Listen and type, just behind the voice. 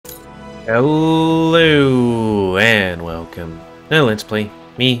Hello and welcome. Now let's play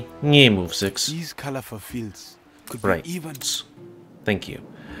me, GamerWolfSix. These colorful fields could Right. be even. Thank you.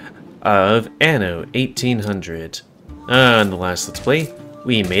 Of Anno 1800. On the last Let's Play,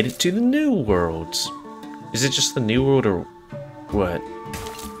 we made it to the New World. Is it just the New World or what?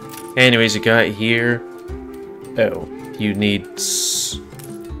 Anyways, you got here. Oh, you need.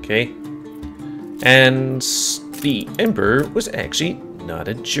 Okay. And the Emperor was actually not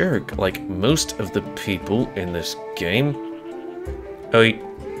a jerk, like most of the people in this game. Oh,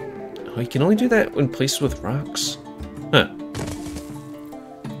 you can only do that when placed with rocks? Huh.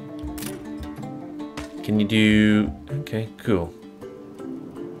 Can you do... Okay, cool.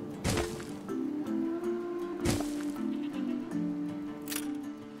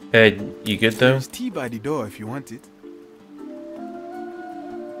 You good though? There's tea by the door if you want it.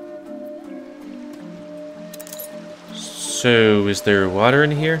 So, is there water in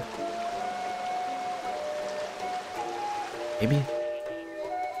here? Maybe?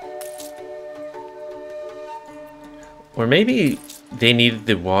 Or maybe they needed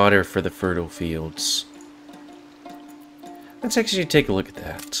the water for the fertile fields. Let's actually take a look at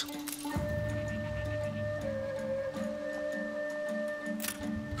that.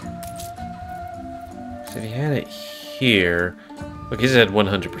 So if you had it here... Okay, this had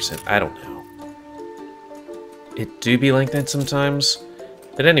 100%. I don't know. It do be like that sometimes.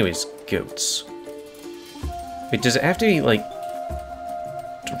 But anyways, goats. Wait, does it have to be, like,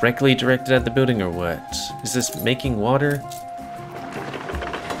 directly directed at the building or what? Is this making water?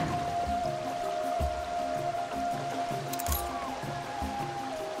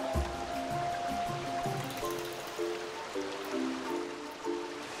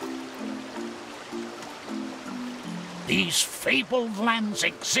 These fabled lands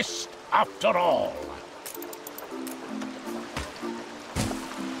exist after all.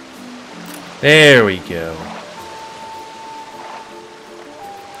 There we go.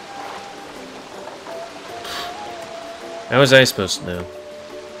 How was I supposed to know?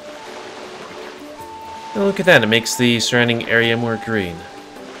 Oh, look at that, it makes the surrounding area more green.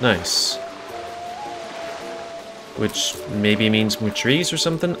 Nice. Which maybe means more trees or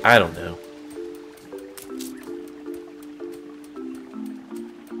something? I don't know.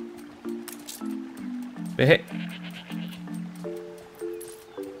 But hey.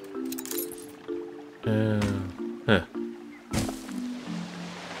 Huh.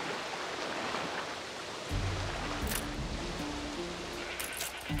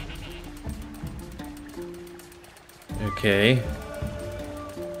 Okay.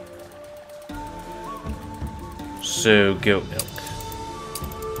 So, goat milk.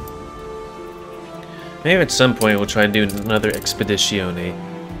 Maybe at some point we'll try to do another expedizione.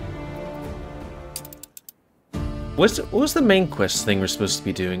 What was the main quest thing we're supposed to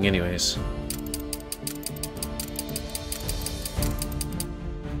be doing anyways?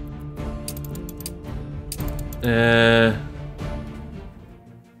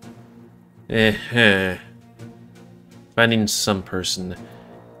 Finding some person.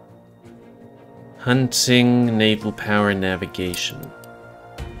 Hunting, naval power, navigation.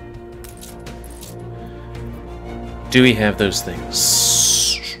 Do we have those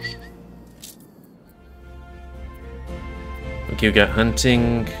things? Okay, we got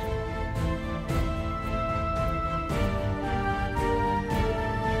hunting.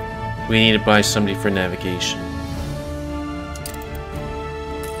 We need to buy somebody for navigation.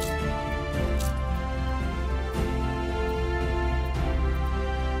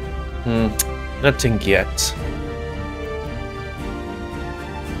 Nothing yet.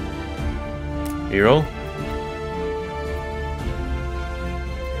 Hero?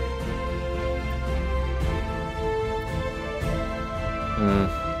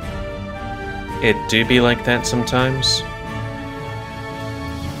 It do be like that sometimes.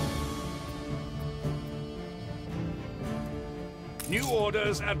 New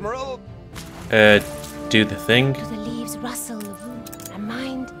orders, Admiral. Do the thing? Do the leaves rustle the wood? A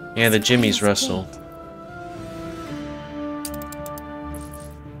mind. Yeah, the jimmies rustle.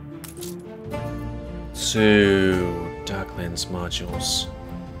 So, Darklands modules.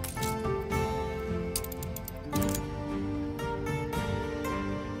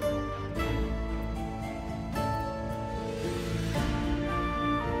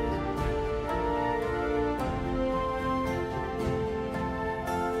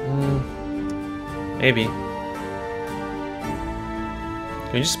 Maybe. Can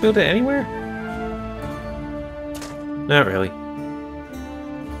we just build it anywhere? Not really.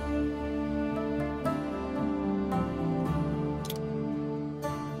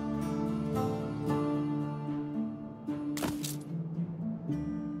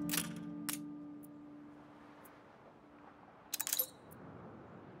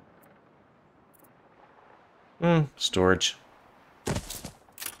 Storage.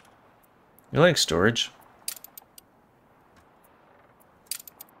 I like storage.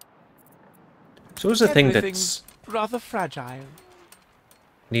 So what's the thing that's... rather fragile.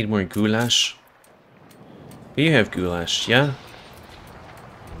 Need more goulash? You have goulash, yeah?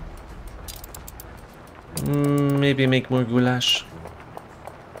 Maybe make more goulash.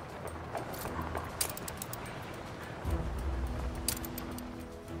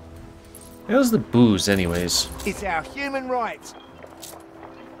 How's the booze, anyways? It's our human right.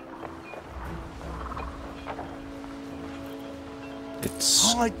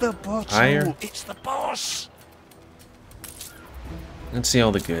 It's Hide the bottle. higher. It's the boss. Let's see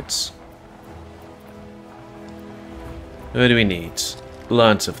all the goods. What do we need?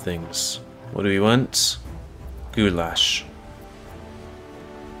 Lots of things. What do we want? Goulash.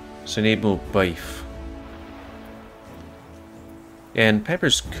 So enable beef. And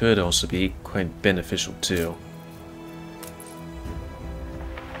peppers could also be quite beneficial too.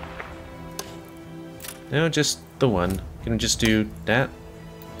 No, just the one. Can we just do that?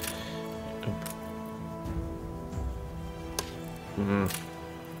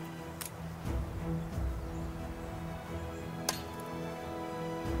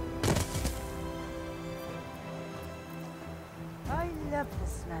 I love the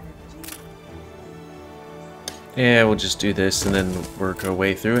smell of cheese. Yeah, we'll just do this and then work our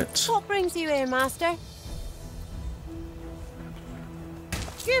way through it. What brings you here, master?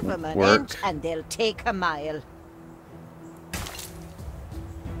 Give them an Work. inch and they'll take a mile.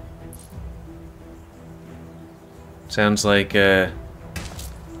 Sounds like,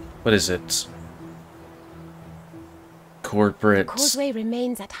 what is it? Corporate. Causeway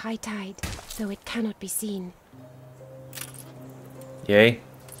remains at high tide, though it cannot be seen. Yay.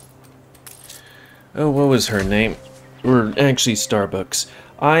 Oh, what was her name? Or actually Starbucks.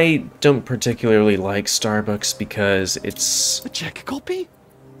 I don't particularly like Starbucks because it's... A check copy?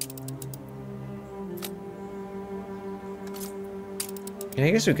 Yeah,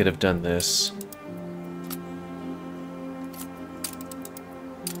 I guess we could have done this.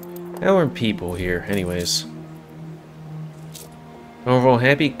 How are people here, anyways? Overall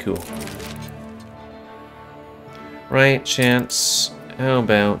happy? Cool. Right, chance. How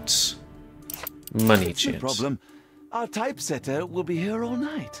about money No chance? problem. Our typesetter will be here all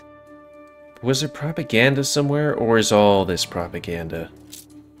night. Was there propaganda somewhere, or is all this propaganda?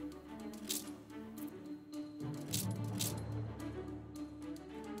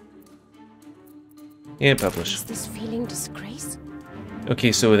 Yeah, publish. Is this feeling disgrace?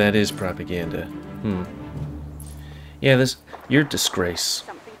 Okay, so that is propaganda. Yeah, you're disgrace.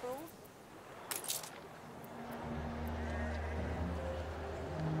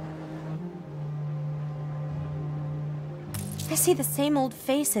 I see the same old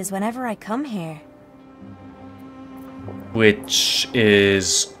faces whenever I come here. Which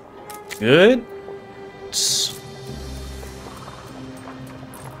is good?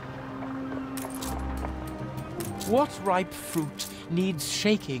 What ripe fruit needs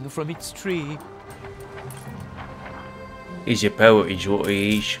shaking from its tree? Is your power is your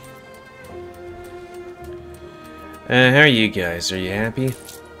age? How are you guys? Are you happy?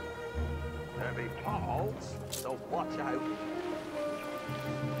 There'll be potholes, so watch out.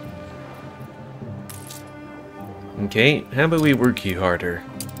 Okay, how about we work you harder?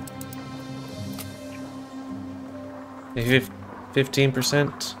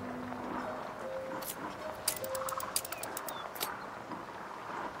 15%?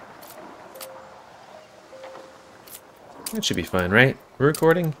 That should be fine, right? We're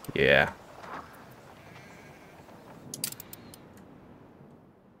recording? Yeah.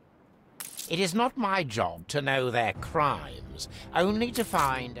 It is not my job to know their crimes, only to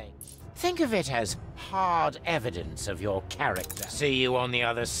find a... Think of it as hard evidence of your character. See you on the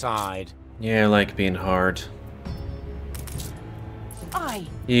other side. Yeah, I like being hard. Aye.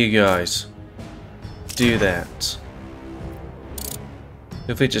 You guys. Do that.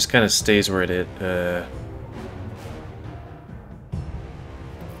 If it just kind of stays where it is,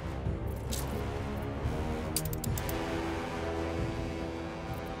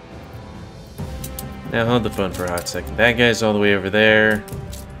 Now hold the phone for a hot second. That guy's all the way over there.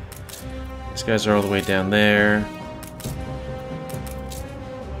 These guys are all the way down there.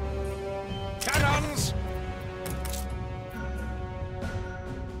 Cannons!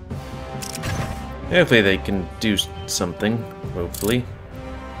 Hopefully they can do something. Hopefully.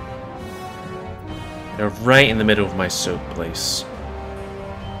 They're right in the middle of my soap place.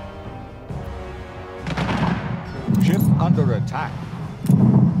 Ship under attack.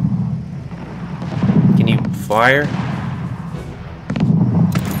 Can you fire?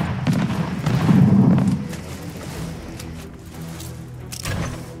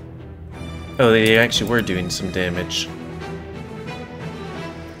 Oh, they actually were doing some damage.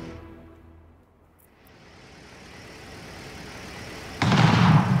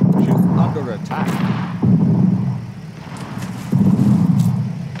 Under attack.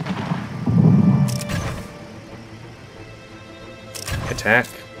 Attack.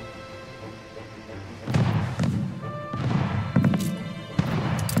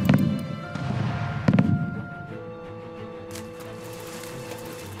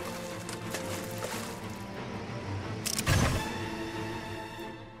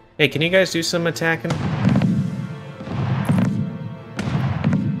 Hey, can you guys do some attacking?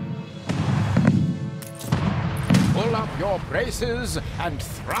 Pull up your braces and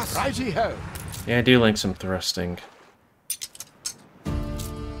thrust. Righty-ho. Yeah, I do like some thrusting.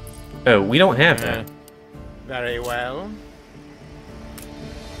 Oh, we don't have that. Very well.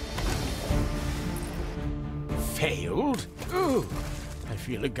 Failed? Ooh, I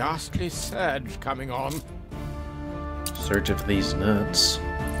feel a ghastly surge coming on. Search of these nuts.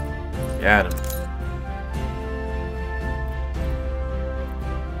 Got him.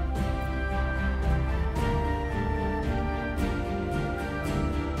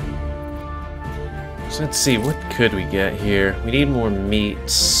 So let's see, what could we get here? We need more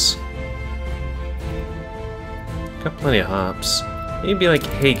meats. Got plenty of hops. Maybe be like,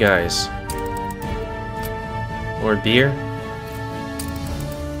 hey guys. Or beer?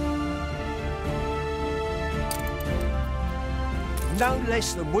 No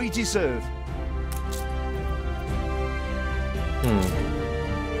less than we deserve.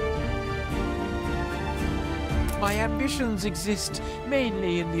 My ambitions exist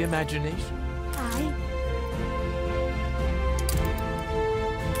mainly in the imagination. Aye.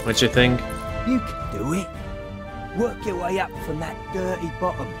 What's your thing? You can do it. Work your way up from that dirty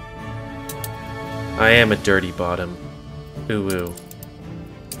bottom. I am a dirty bottom. Ooh ooh.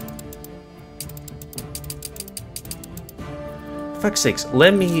 Fuck's sakes,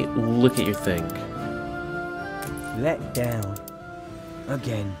 let me look at your thing. Let down.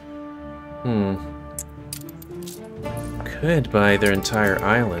 Again. Could buy their entire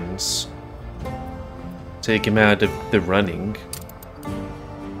islands. Take them out of the running.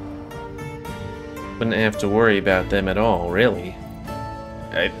 Wouldn't have to worry about them at all, really.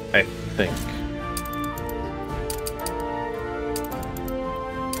 I think.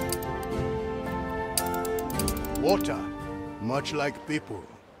 Water, much like people,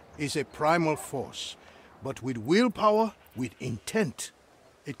 is a primal force, but with willpower, with intent,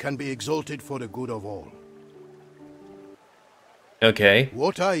 it can be exalted for the good of all. Okay.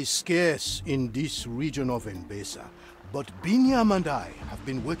 Water is scarce in this region of Enbesa, but Binyam and I have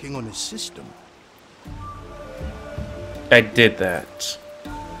been working on a system. I did that.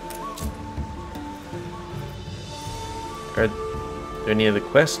 Are there any other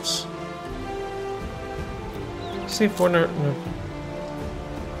quests? See if no.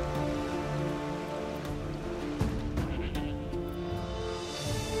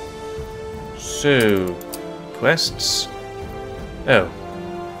 So, quests? Oh.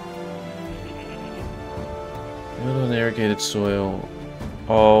 Build on irrigated soil.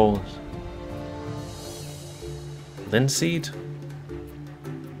 All. Linseed?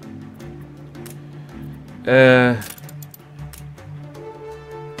 I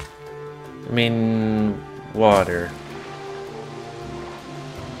mean, water.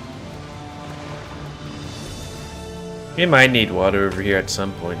 We might need water over here at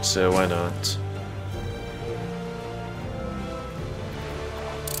some point, so why not?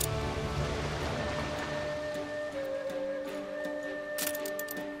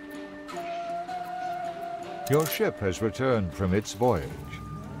 Your ship has returned from its voyage.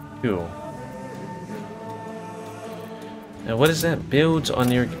 Cool. Now what is that? Builds on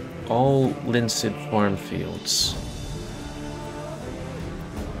your all linseed farm fields.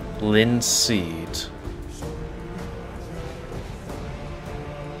 Linseed.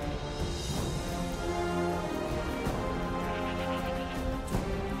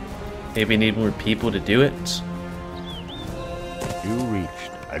 Maybe need more people to do it? You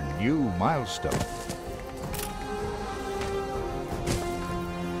reached a new milestone.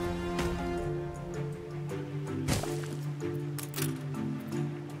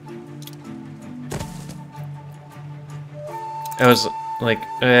 I was like,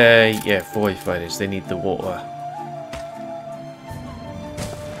 yeah, void fighters, they need the water.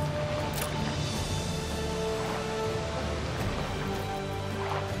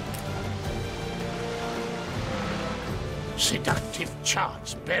 Seductive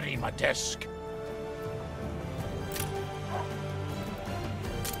charts bury my desk.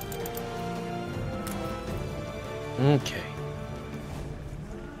 Okay.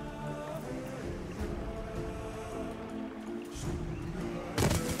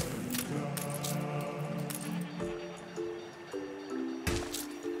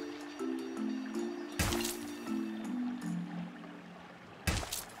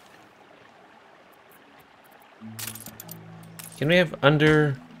 Can we have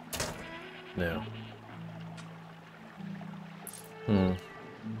under... No.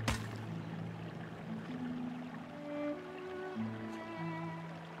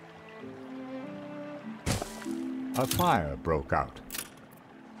 A fire broke out.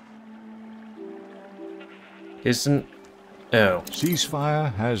 Isn't... Oh.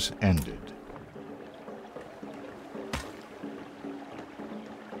 Ceasefire has ended.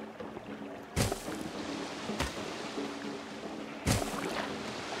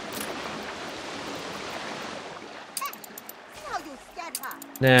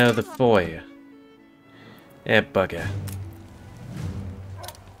 Now the foyer. Bugger.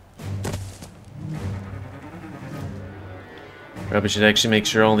 Probably should actually make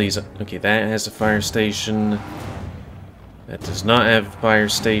sure all these... Okay, that has a fire station. That does not have a fire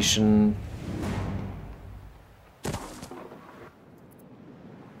station.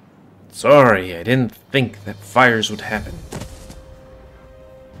 Sorry, I didn't think that fires would happen.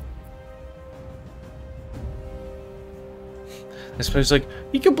 I suppose, like,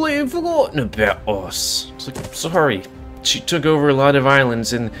 you completely forgotten about us. It's like, sorry. She took over a lot of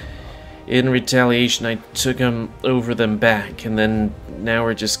islands, and in retaliation, I took over them back, and then now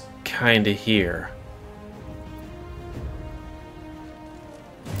we're just kinda here.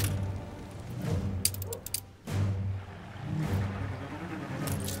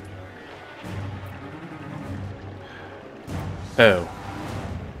 Oh.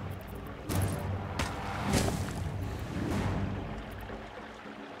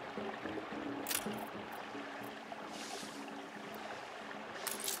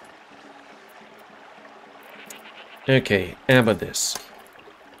 Okay, how about this?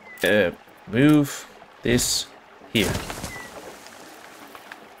 Move this here.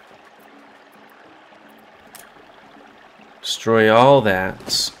 Destroy all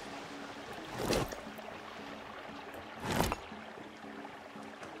that.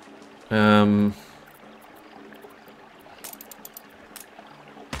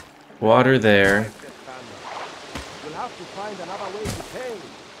 Water there. We'll have to find another way to pay.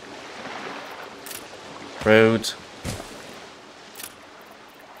 Road.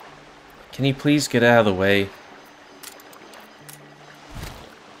 Can you please get out of the way?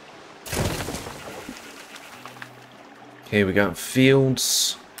 Okay, we got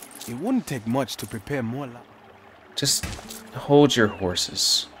fields. It wouldn't take much to prepare more land. Just hold your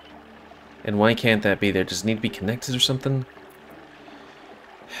horses. And why can't that be there? Does it need to be connected or something?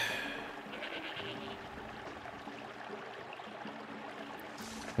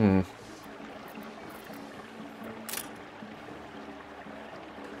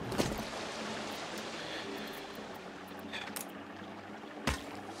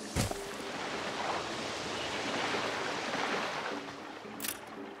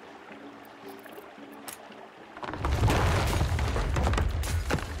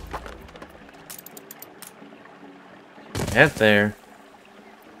 Get there.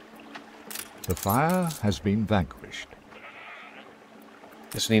 The fire has been vanquished.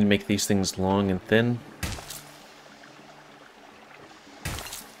 Just need to make these things long and thin.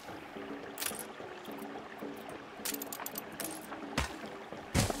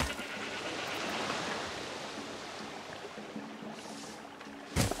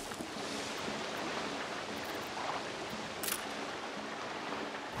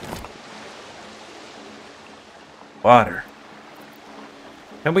 Water.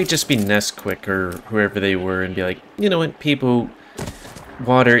 Can't we just be Nesquik or whoever they were and be like, you know what, people,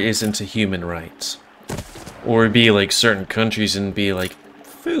 water isn't a human right. Or be like certain countries and be like,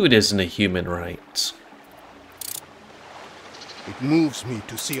 food isn't a human right. It moves me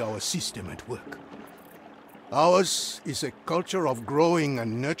to see our system at work. Ours is a culture of growing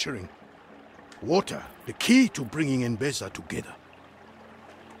and nurturing. Water, the key to bringing Enbesa together.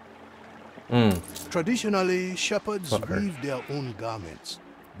 Traditionally, shepherds weave their own garments,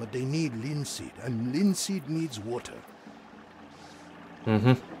 but they need linseed, and linseed needs water.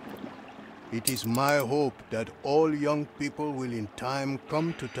 It is my hope that all young people will in time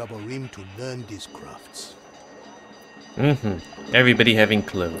come to Tabarim to learn these crafts. Everybody having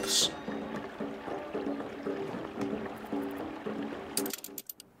clothes.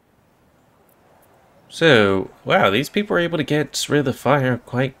 So, wow, these people are able to get rid of the fire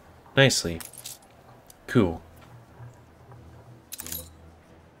quite nicely. Cool.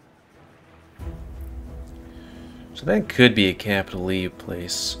 So that could be a capital E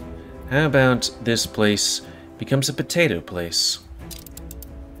place. How about this place becomes a potato place?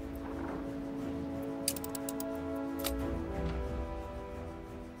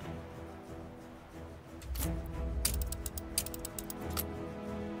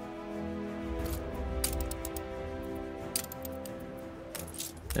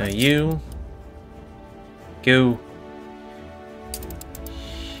 Now you go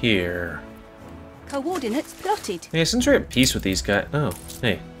here. Coordinates plotted. Yeah, since we're at peace with these guys. Oh,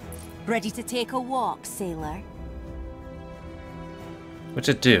 hey. Ready to take a walk, sailor? What's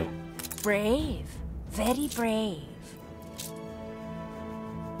it do? Brave. Very brave.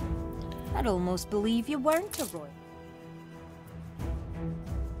 I'd almost believe you weren't a royal.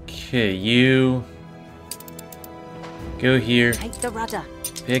 Okay, you go here. Take the rudder.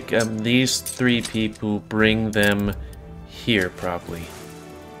 Pick up these 3 people, bring them here, probably.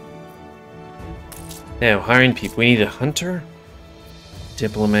 Now, hiring people. We need a hunter,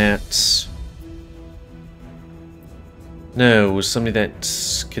 diplomats. No, somebody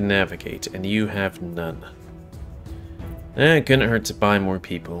that can navigate, and you have none. It couldn't hurt to buy more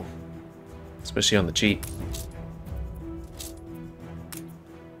people, especially on the cheap.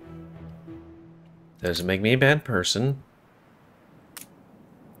 Doesn't make me a bad person.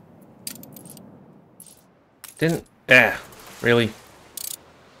 Really?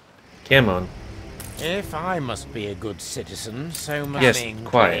 Come on. If I must be a good citizen, so must Yes, being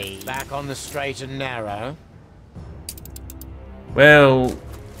quiet. paid. Back on the straight and narrow. Well,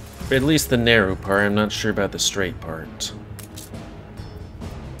 at least the narrow part. I'm not sure about the straight part.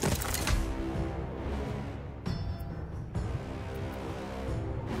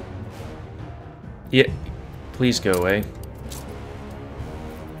 Yeah, please go away.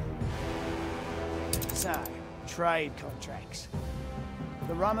 So, trade contracts.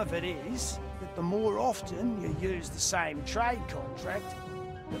 The rum of it is that the more often you use the same trade contract,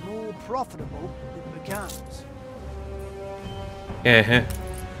 the more profitable it becomes. Uh-huh.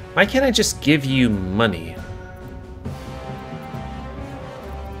 Why can't I just give you money?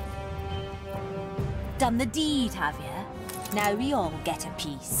 Done the deed, have you? Now we all get a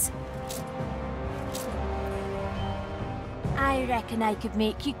piece. I reckon I could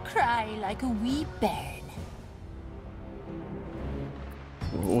make you cry like a wee bairn.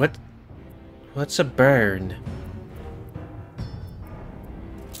 What's a burn?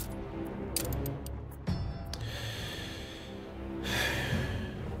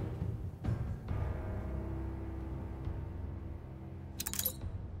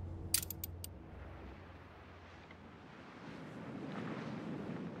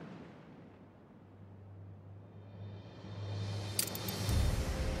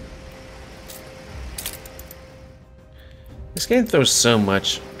 This game throws so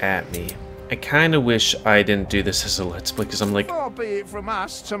much at me. I kind of wish I didn't do this as a Let's Play, because I'm like... Far be it from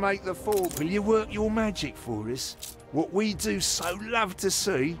us to make the fall. Will you work your magic for us? What we do so love to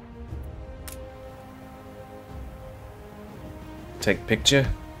see. Take picture.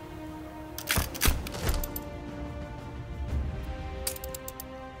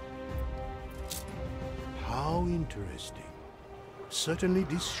 How interesting. Certainly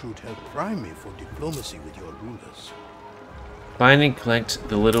this should help prime me for diplomacy with your rulers. Find and collect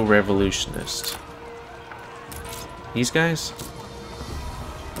the little revolutionist. These guys?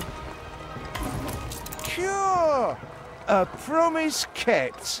 Sure! A promise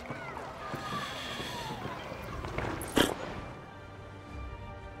kept.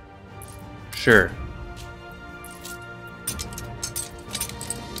 Sure.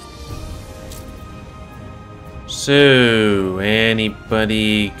 So,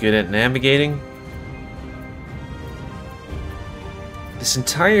 anybody good at navigating? This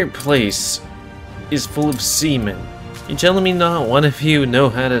entire place is full of seamen. You telling me not one of you know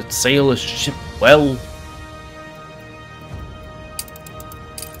how to sail a ship well?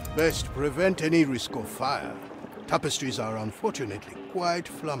 Best prevent any risk of fire. Tapestries are unfortunately quite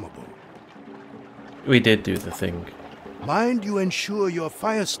flammable. We did do the thing. Mind you ensure your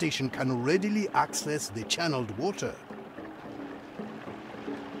fire station can readily access the channeled water.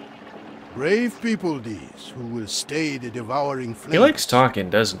 Brave people these, who will stay the devouring flames. He likes talking,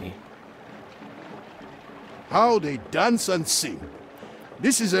 doesn't he? How they dance and sing.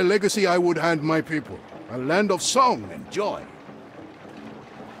 This is a legacy I would hand my people. A land of song and joy.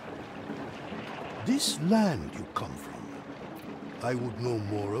 This land you come from, I would know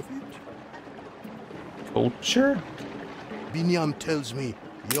more of it. Culture? Binyam tells me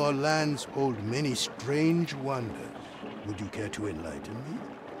your lands hold many strange wonders. Would you care to enlighten me?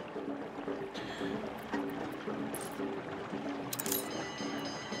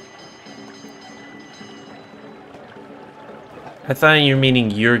 I thought you were meaning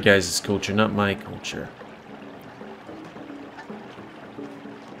your guys' culture, not my culture.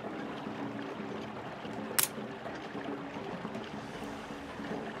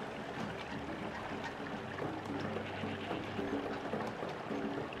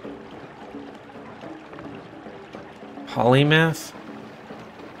 Polymath?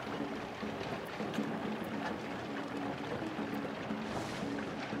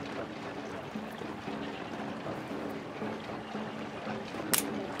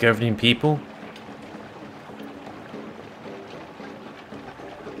 governing people?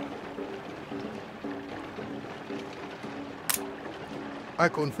 I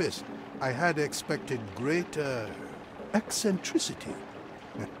confess, I had expected greater eccentricity.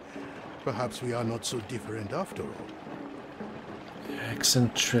 Perhaps we are not so different after all.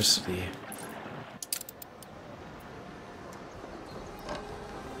 Eccentricity.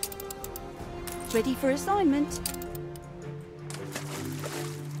 Ready for assignment.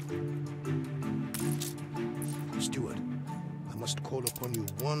 Steward, I must call upon you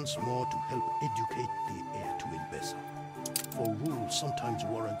once more to help educate the heir to Enbesa. For rule sometimes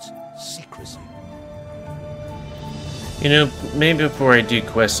warrants secrecy. You know, maybe before I do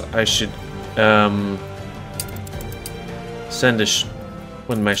quests, I should send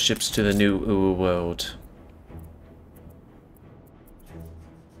one of my ships to the new world.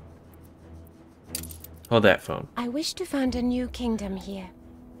 Hold that phone. I wish to found a new kingdom here.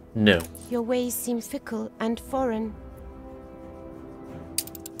 No. Your ways seem fickle and foreign.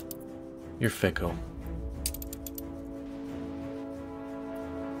 You're fickle.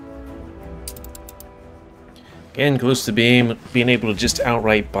 Getting close to being able to just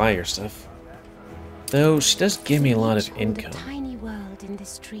outright buy her stuff. Though she does give me a lot of income. A tiny world in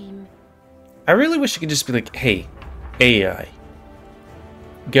this dream. I really wish I could just be like, hey, AI,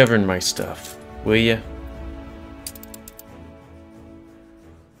 govern my stuff, will ya?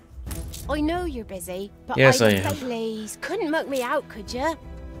 I know you're busy, but yes, I am. Please, couldn't muck me out, could ya?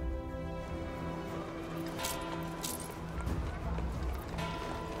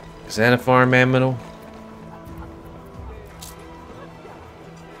 Is that a farm animal?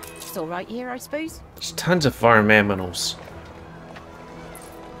 It's all right here, I suppose. There's tons of farm animals.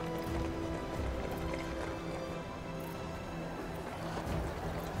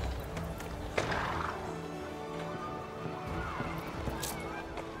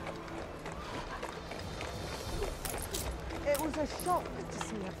 It was a shock to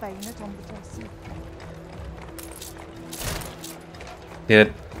see a bayonet on the dressing.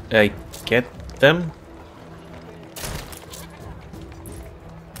 Did I get them?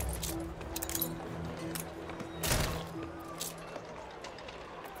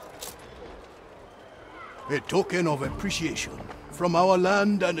 A token of appreciation from our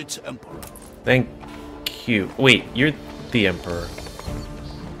land and its emperor. Thank you. Wait, you're the emperor.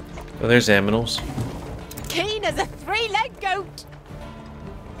 Oh, there's aminals. Keen as a three-legged goat.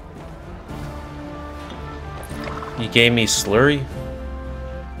 You gave me slurry?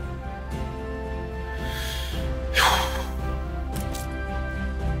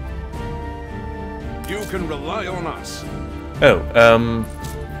 You can rely on us. Oh,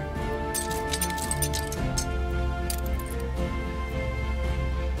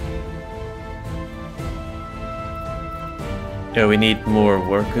 yeah, we need more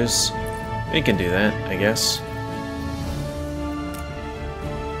workers. We can do that, I guess.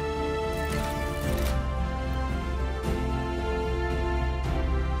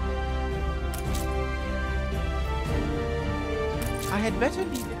 I had better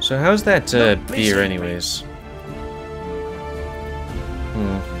leave it. So how's that beer anyways?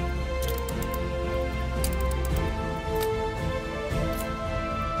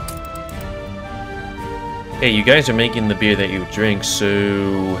 Hey, you guys are making the beer that you drink,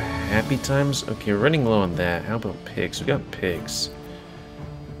 so happy times? Okay, we're running low on that. How about pigs? We got pigs.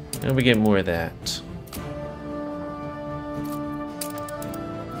 Now we get more of that.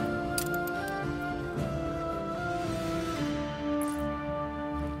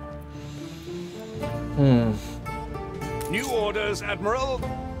 New orders, Admiral.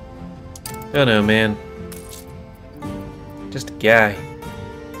 Oh no, man. Just a guy.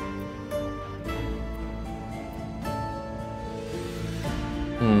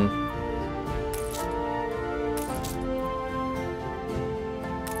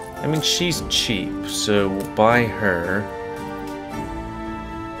 I mean, she's cheap, so we'll buy her.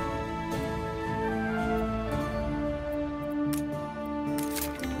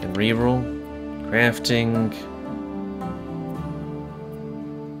 And reroll. Crafting.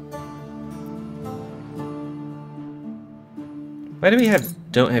 Why do we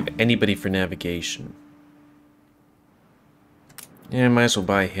don't have anybody for navigation? Yeah, might as well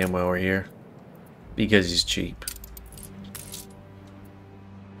buy him while we're here. Because he's cheap.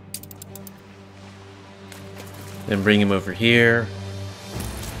 Then bring him over here.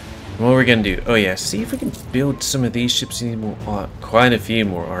 And what we're gonna do? Oh yeah, see if we can build some of these ships. We need more, quite a few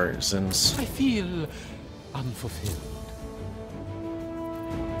more artisans. I feel unfulfilled.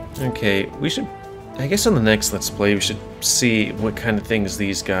 Okay, we should. I guess on the next Let's Play, we should see what kind of things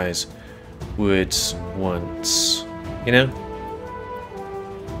these guys would want. You know?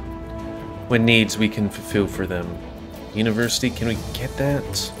 what needs we can fulfill for them. University, can we get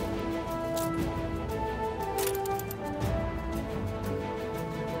that?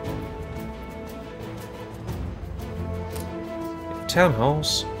 Town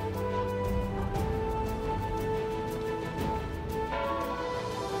halls.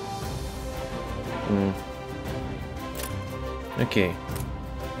 Okay.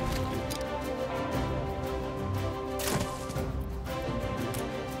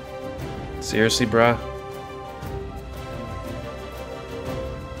 Seriously, brah?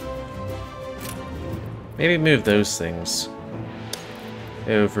 Maybe move those things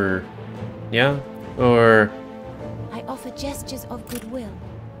over. Yeah? Or... I offer gestures of goodwill.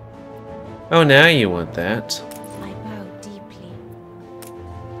 Oh, now you want that. I bow deeply.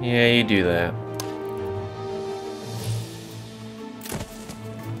 Yeah, you do that.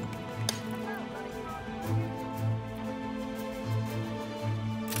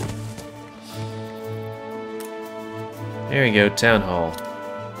 There we go, town hall.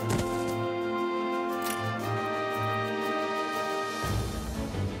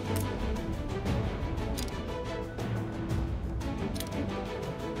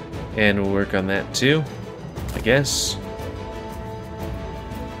 And we'll work on that too, I guess.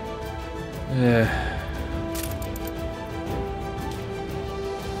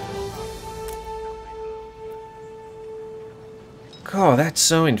 Oh, that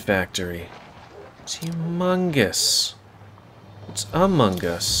sewing factory. It's humongous. It's among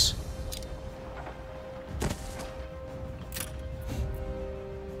us.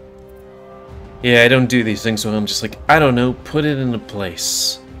 Yeah, I don't do these things, so I'm just like, I don't know, put it into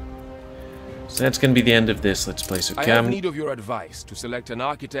place. So that's gonna be the end of this Let's Play. So I have need of your advice to select an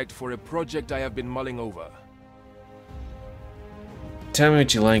architect for a project I have been mulling over. Tell me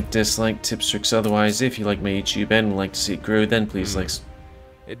what you like, dislike, tips, tricks, otherwise. If you like my YouTube and would like to see it grow, then please like...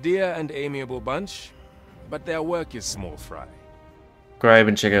 A dear and amiable bunch, but their work is small fry. Subscribe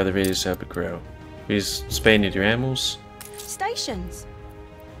and check out the videos to help it grow. Please spay and neuter your animals. Stations.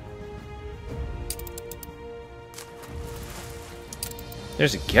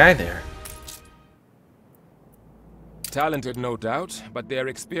 There's a guy there. Talented, no doubt, but their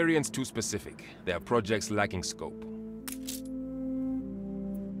experience too specific. Their projects lacking scope.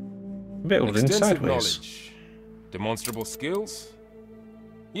 Building Extensive sideways. knowledge. Demonstrable skills?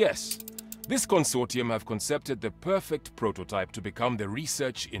 Yes. This consortium have concepted the perfect prototype to become the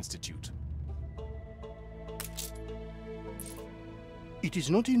research institute. It is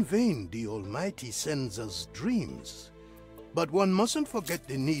not in vain the Almighty sends us dreams, but one mustn't forget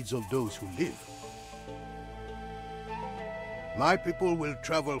the needs of those who live. My people will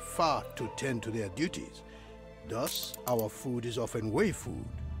travel far to tend to their duties. Thus, our food is often way food,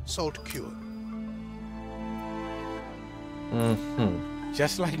 salt cured.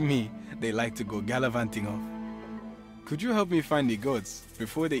 Just like me, they like to go gallivanting off. Could you help me find the goats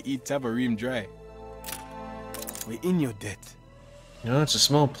before they eat Tabarim dry? We're in your debt. No, it's a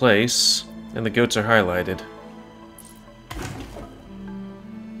small place, and the goats are highlighted.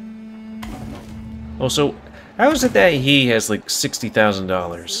 Also, how is it that he has like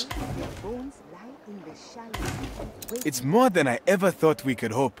 $60,000? It's more than I ever thought we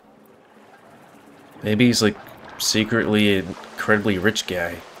could hope. Maybe he's like secretly an incredibly rich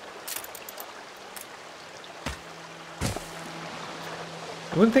guy.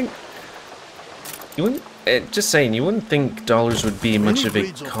 You wouldn't think... You wouldn't... just saying, you wouldn't think dollars would be much of a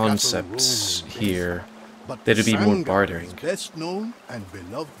concept here. That it'd be more bartering. Best known and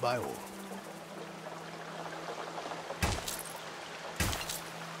beloved by all.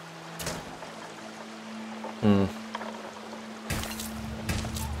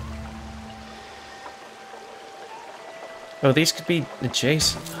 Oh, these could be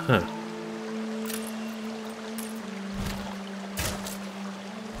adjacent, huh?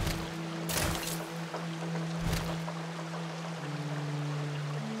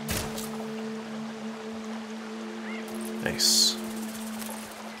 Nice.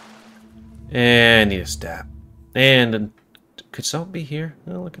 And I need a stab. And could salt be here?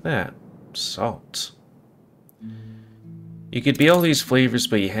 Oh, look at that. Salt. You could be all these flavors,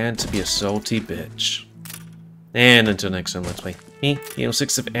 but you had to be a salty bitch. And until next time, let's play me,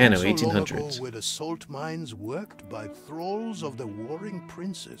 GamerWolfSix of Anno 1800s. Where the salt mines worked by thralls of the warring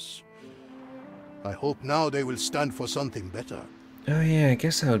princess. I hope now they will stand for something better. Oh yeah, I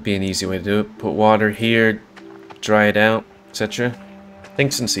guess that would be an easy way to do it. Put water here, dry it out, etc.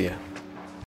 Thanks and see ya.